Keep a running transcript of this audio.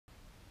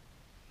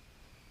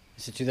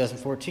It's a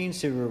 2014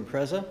 Subaru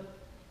Impreza.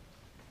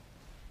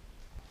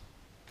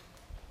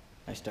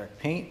 Nice dark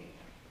paint,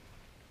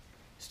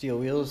 steel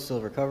wheels,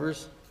 silver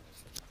covers.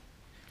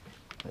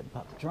 Go ahead and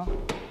pop the trunk.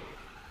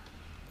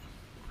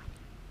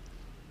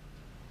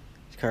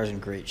 This car's in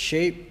great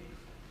shape.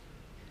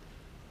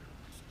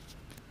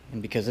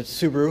 And because it's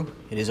Subaru,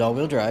 it is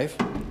all-wheel drive.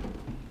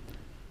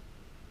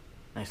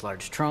 Nice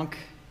large trunk,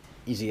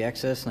 easy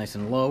access, nice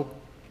and low.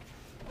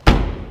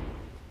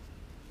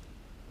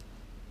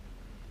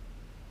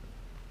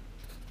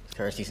 This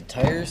car has decent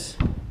tires.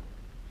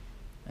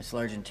 Nice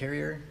large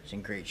interior, it's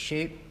in great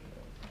shape.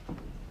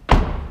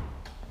 All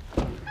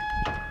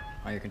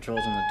your controls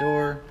on the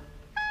door,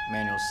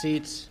 manual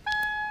seats.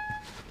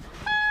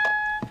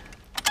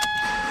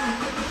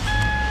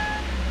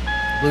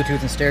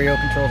 Bluetooth and stereo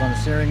controls on the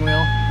steering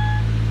wheel.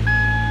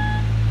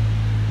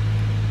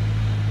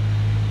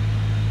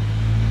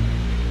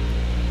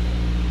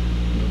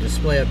 Little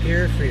display up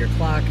here for your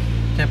clock,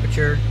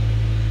 temperature,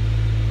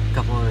 a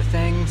couple other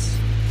things.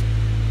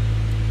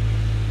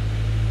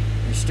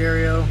 Your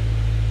stereo,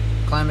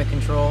 climate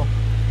control.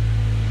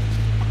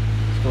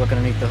 Let's go look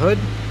underneath the hood.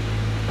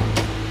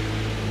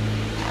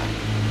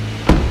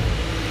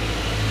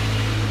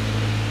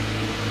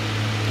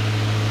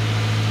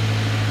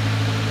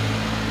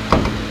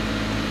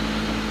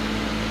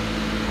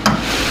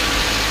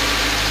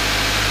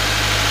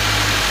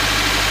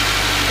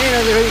 And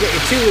under here you got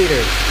your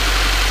 2-liter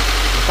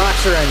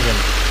boxer engine.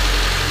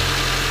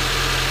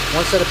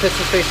 One set of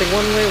pistons facing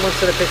one way, one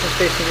set of pistons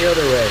facing the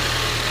other way.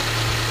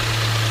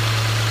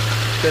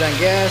 Good on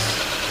gas,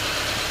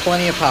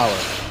 plenty of power.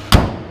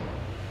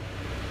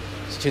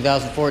 It's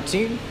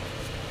 2014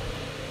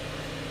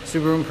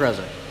 Subaru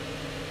Impreza.